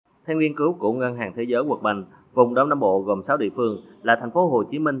Theo nghiên cứu của Ngân hàng Thế giới World Bank, vùng Đông Nam Bộ gồm 6 địa phương là thành phố Hồ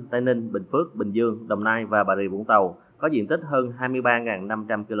Chí Minh, Tây Ninh, Bình Phước, Bình Dương, Đồng Nai và Bà Rịa Vũng Tàu, có diện tích hơn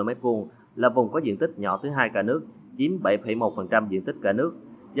 23.500 km2, là vùng có diện tích nhỏ thứ hai cả nước, chiếm 7,1% diện tích cả nước.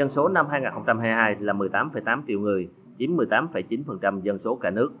 Dân số năm 2022 là 18,8 triệu người, chiếm 18,9% dân số cả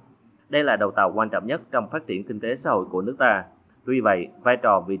nước. Đây là đầu tàu quan trọng nhất trong phát triển kinh tế xã hội của nước ta. Tuy vậy, vai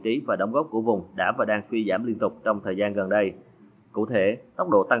trò, vị trí và đóng góp của vùng đã và đang suy giảm liên tục trong thời gian gần đây. Cụ thể, tốc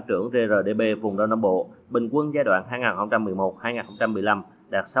độ tăng trưởng GRDP vùng Đông Nam Bộ bình quân giai đoạn 2011-2015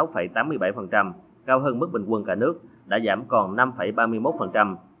 đạt 6,87%, cao hơn mức bình quân cả nước, đã giảm còn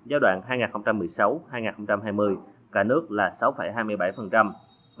 5,31%. Giai đoạn 2016-2020, cả nước là 6,27%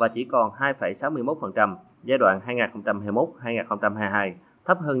 và chỉ còn 2,61%. Giai đoạn 2021-2022,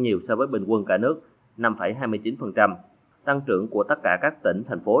 thấp hơn nhiều so với bình quân cả nước, 5,29%. Tăng trưởng của tất cả các tỉnh,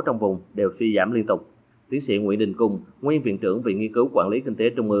 thành phố trong vùng đều suy giảm liên tục. Tiến sĩ Nguyễn Đình Cung, nguyên Viện trưởng Viện Nghiên cứu Quản lý Kinh tế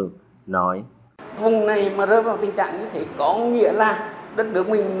Trung ương, nói: Vùng này mà rơi vào tình trạng như thế có nghĩa là đất nước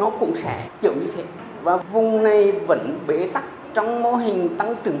mình nó cũng sẽ kiểu như thế. Và vùng này vẫn bế tắc trong mô hình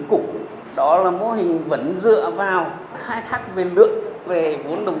tăng trưởng cũ. Đó là mô hình vẫn dựa vào khai thác về lượng, về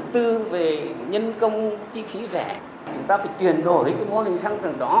vốn đầu tư, về nhân công chi phí rẻ. Chúng ta phải chuyển đổi cái mô hình tăng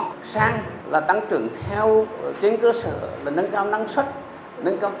trưởng đó sang là tăng trưởng theo trên cơ sở là nâng cao năng suất,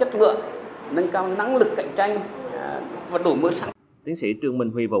 nâng cao chất lượng, nâng cao năng lực cạnh tranh và đổi mới sáng. Tiến sĩ Trương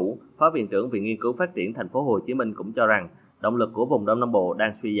Minh Huy Vũ, Phó Viện trưởng Viện Nghiên cứu Phát triển Thành phố Hồ Chí Minh cũng cho rằng động lực của vùng Đông Nam Bộ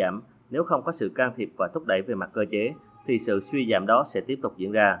đang suy giảm. Nếu không có sự can thiệp và thúc đẩy về mặt cơ chế, thì sự suy giảm đó sẽ tiếp tục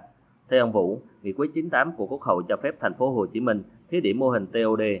diễn ra. Theo ông Vũ, Nghị quyết 98 của Quốc hội cho phép Thành phố Hồ Chí Minh thí điểm mô hình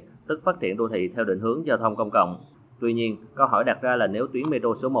TOD, tức phát triển đô thị theo định hướng giao thông công cộng. Tuy nhiên, câu hỏi đặt ra là nếu tuyến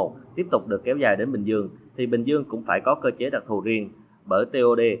metro số 1 tiếp tục được kéo dài đến Bình Dương, thì Bình Dương cũng phải có cơ chế đặc thù riêng, bởi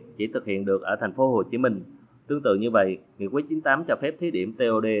TOD chỉ thực hiện được ở Thành phố Hồ Chí Minh. Tương tự như vậy, Nghị quyết 98 cho phép thí điểm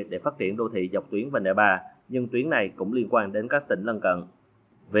TOD để phát triển đô thị dọc tuyến vành đai 3, nhưng tuyến này cũng liên quan đến các tỉnh lân cận.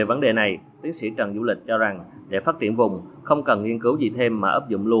 Về vấn đề này, tiến sĩ Trần Vũ Lịch cho rằng để phát triển vùng, không cần nghiên cứu gì thêm mà áp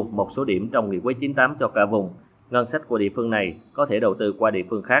dụng luôn một số điểm trong Nghị quyết 98 cho cả vùng. Ngân sách của địa phương này có thể đầu tư qua địa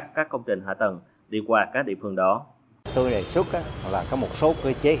phương khác các công trình hạ tầng đi qua các địa phương đó. Tôi đề xuất là có một số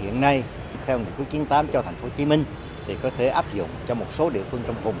cơ chế hiện nay theo Nghị quyết 98 cho Thành phố Hồ Chí Minh thì có thể áp dụng cho một số địa phương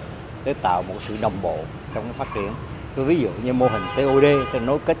trong vùng để tạo một sự đồng bộ trong phát triển. Tôi ví dụ như mô hình TOD, tức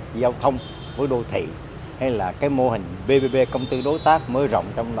nối kết giao thông với đô thị, hay là cái mô hình PPP, công tư đối tác mở rộng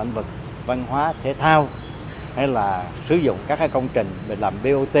trong lĩnh vực văn hóa, thể thao, hay là sử dụng các cái công trình để làm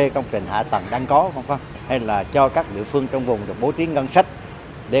BOT, công trình hạ tầng đang có, vân vân, hay là cho các địa phương trong vùng được bố trí ngân sách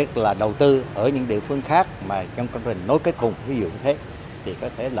để là đầu tư ở những địa phương khác mà trong công trình nối kết vùng, ví dụ như thế thì có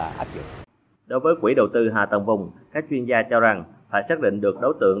thể là áp dụng. Đối với quỹ đầu tư hạ tầng vùng, các chuyên gia cho rằng phải xác định được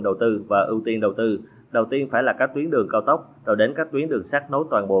đối tượng đầu tư và ưu tiên đầu tư. Đầu tiên phải là các tuyến đường cao tốc, rồi đến các tuyến đường sắt nối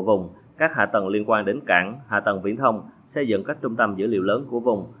toàn bộ vùng, các hạ tầng liên quan đến cảng, hạ tầng viễn thông, xây dựng các trung tâm dữ liệu lớn của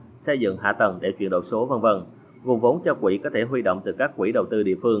vùng, xây dựng hạ tầng để chuyển đổi số, v.v. Nguồn vốn cho quỹ có thể huy động từ các quỹ đầu tư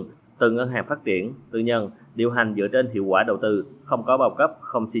địa phương, từ ngân hàng phát triển, tư nhân, điều hành dựa trên hiệu quả đầu tư, không có bao cấp,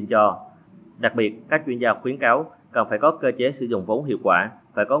 không xin cho. Đặc biệt, các chuyên gia khuyến cáo cần phải có cơ chế sử dụng vốn hiệu quả,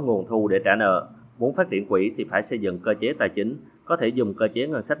 phải có nguồn thu để trả nợ. Muốn phát triển quỹ thì phải xây dựng cơ chế tài chính, có thể dùng cơ chế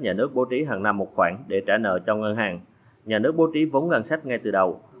ngân sách nhà nước bố trí hàng năm một khoản để trả nợ cho ngân hàng. Nhà nước bố trí vốn ngân sách ngay từ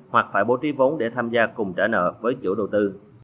đầu, hoặc phải bố trí vốn để tham gia cùng trả nợ với chủ đầu tư.